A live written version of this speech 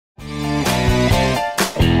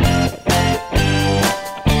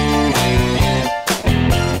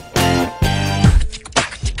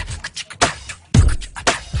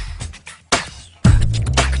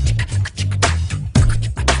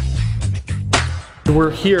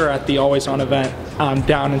We're here at the AlwaysOn event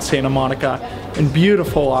down in Santa Monica in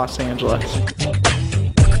beautiful Los Angeles.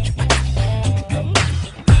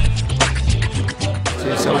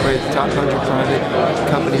 To celebrate the top 100 private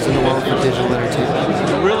companies in the world for digital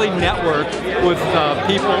entertainment. Really network with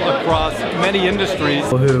people across many industries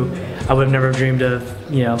who I would have never dreamed of,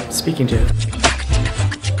 speaking to.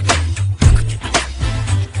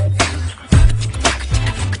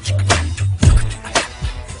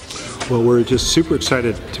 Well, we're just super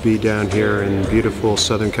excited to be down here in beautiful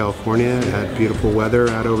Southern California, at beautiful weather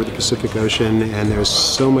out over the Pacific Ocean, and there's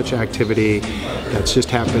so much activity that's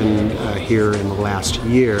just happened here in the last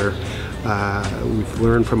year. We've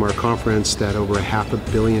learned from our conference that over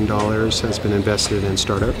 $500 million has been invested in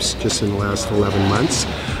startups just in the last 11 months.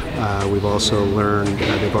 We've also learned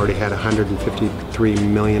they've already had $153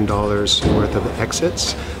 million worth of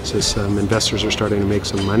exits, so some investors are starting to make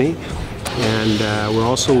some money. And we're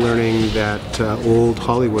also learning that old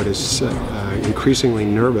Hollywood is increasingly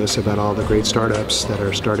nervous about all the great startups that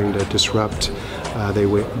are starting to disrupt they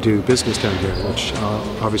do business down here, which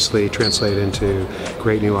obviously translate into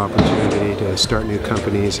great new opportunity to start new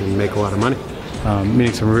companies and make a lot of money.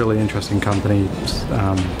 Meeting some really interesting companies.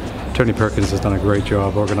 Tony Perkins has done a great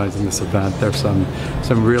job organizing this event. There's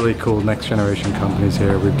some really cool next generation companies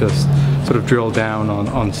here. We've just sort of drilled down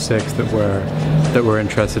on 6 that we're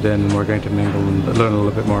interested in, and we're going to mingle and learn a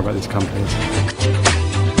little bit more about these companies.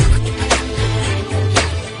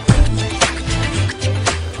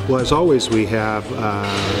 Well, as always, we have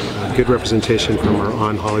a good representation from our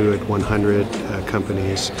OnHollywood 100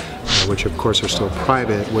 companies, which of course are still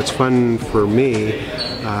private. What's fun for me,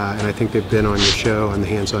 and I think they've been on your show on the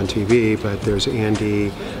HandsOn.TV, but there's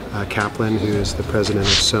Andy Kaplan, who is the president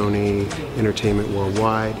of Sony Entertainment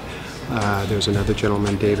Worldwide. There's another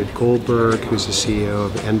gentleman, David Goldberg, who's the CEO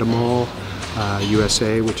of Endemol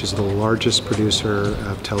USA, which is the largest producer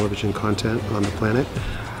of television content on the planet.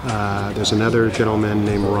 There's another gentleman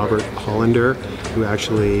named Robert Hollander, who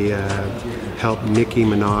actually helped Nicki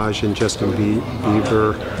Minaj and Justin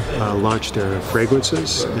Bieber launch their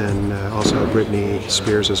fragrances, and also Britney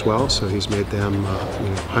Spears as well. So he's made them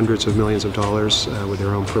hundreds of millions of dollars with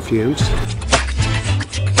their own perfumes.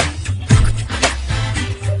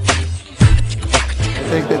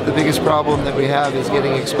 I think that the biggest problem that we have is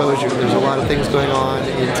getting exposure. There's a lot of things going on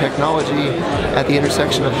in technology at the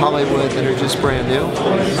intersection of Hollywood that are just brand new.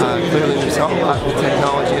 Clearly we saw a lot with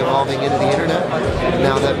technology evolving into the internet.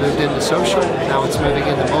 Now that moved into social, now it's moving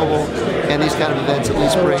into mobile, and these kind of events at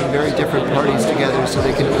least bring very different parties together so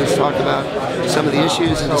they can at least talk about some of the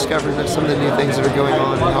issues and discover some of the new things that are going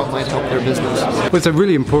on and how it might help their business. Well, it's a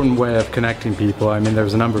really important way of connecting people. I mean,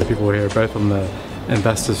 there's a number of people here, both on the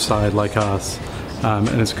investor side like us,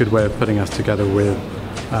 and it's a good way of putting us together with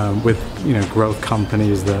growth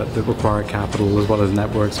companies that require capital as well as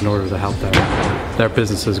networks in order to help their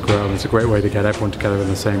businesses grow. And it's a great way to get everyone together in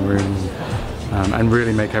the same room and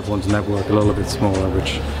really make everyone's network a little bit smaller,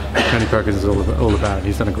 which Tony Perkins is all about.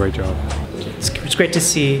 He's done a great job. It's great to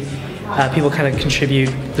see people kind of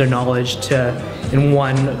contribute their knowledge in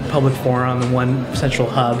one public forum, in one central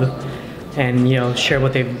hub, and share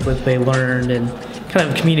what they learned and kind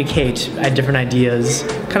of communicate different ideas,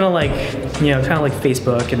 kind of like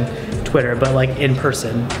Facebook and Twitter, but like in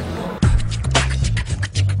person.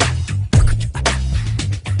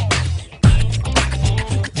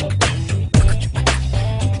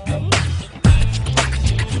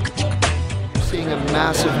 Seeing a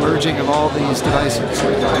massive merging of all these devices.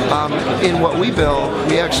 In what we build,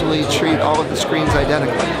 we actually treat all of the screens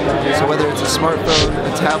identically. So whether it's a smartphone,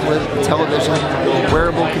 a tablet, a television,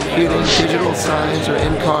 wearable computing, digital signs, or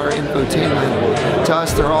in-car infotainment, to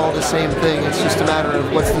us they're all the same thing. It's just a matter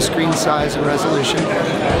of what's the screen size and resolution,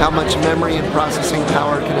 how much memory and processing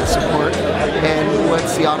power can it support, and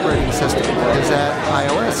what's the operating system. Is that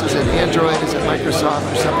iOS, is it Android, is it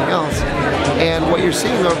Microsoft, or something else? And what you're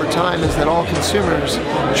seeing over time is that all consumers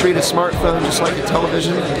treat a smartphone just like a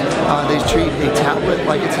television. They treat a tablet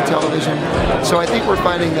like it's a television. So I think we're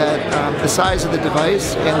finding that the size of the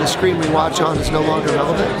device and the screen we watch on is no longer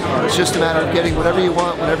relevant. It's just a matter of getting whatever you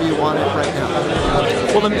want, whenever you want it, right now.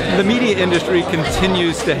 Well, the media industry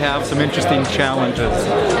continues to have some interesting challenges.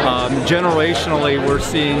 Generationally, we're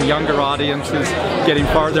seeing younger audiences getting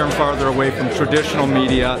farther and farther away from traditional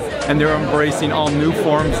media, and they're embracing all new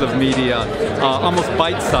forms of media, almost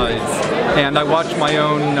bite-sized. And I watch my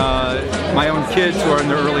own kids who are in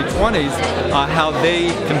their early 20s, how they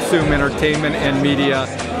consume entertainment and media.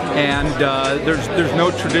 And there's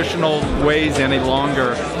no traditional ways any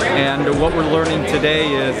longer. And what we're learning today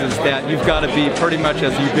is that you've got to be pretty much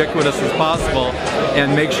as ubiquitous as possible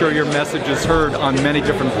and make sure your message is heard on many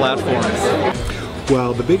different platforms.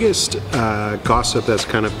 Well, the biggest gossip that's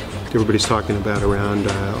kind of everybody's talking about around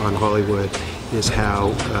on Hollywood is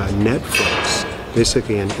how Netflix,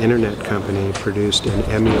 basically an internet company, produced an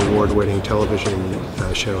Emmy award-winning television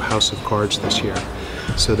show, House of Cards, this year.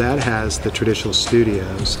 So that has the traditional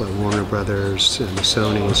studios like Warner Brothers and the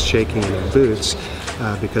Sonys shaking in their boots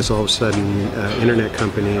because all of a sudden internet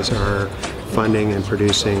companies are funding and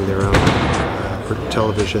producing their own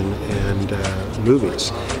television and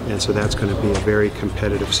movies, and so that's going to be a very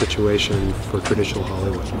competitive situation for traditional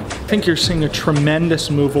Hollywood. I think you're seeing a tremendous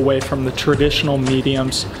move away from the traditional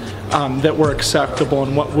mediums that were acceptable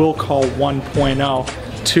in what we'll call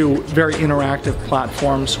 1.0 to very interactive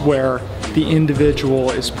platforms where the individual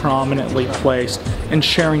is prominently placed and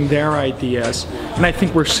sharing their ideas. And I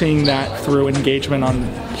think we're seeing that through engagement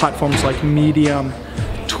on platforms like Medium,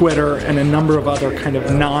 Twitter, and a number of other kind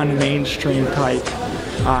of non-mainstream type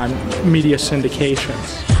media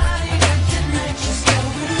syndications.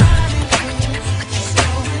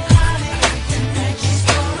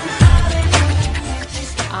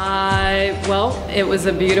 Well, it was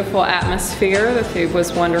a beautiful atmosphere. The food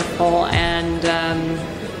was wonderful, and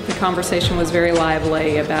the conversation was very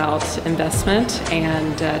lively about investment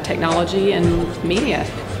and technology and media.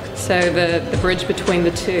 So the bridge between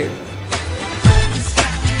the two.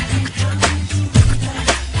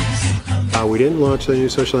 We didn't launch the new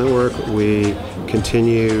social network. We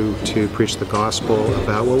continue to preach the gospel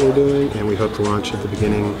about what we're doing, and we hope to launch at the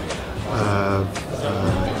beginning of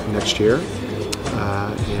next year.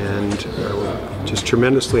 And we're just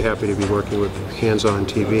tremendously happy to be working with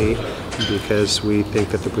HandsOn.TV because we think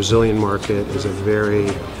that the Brazilian market is a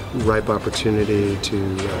very ripe opportunity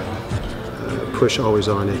to push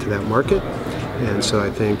AlwaysOn into that market. And so I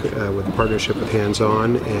think with the partnership with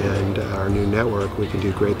HandsOn and our new network, we can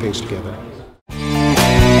do great things together.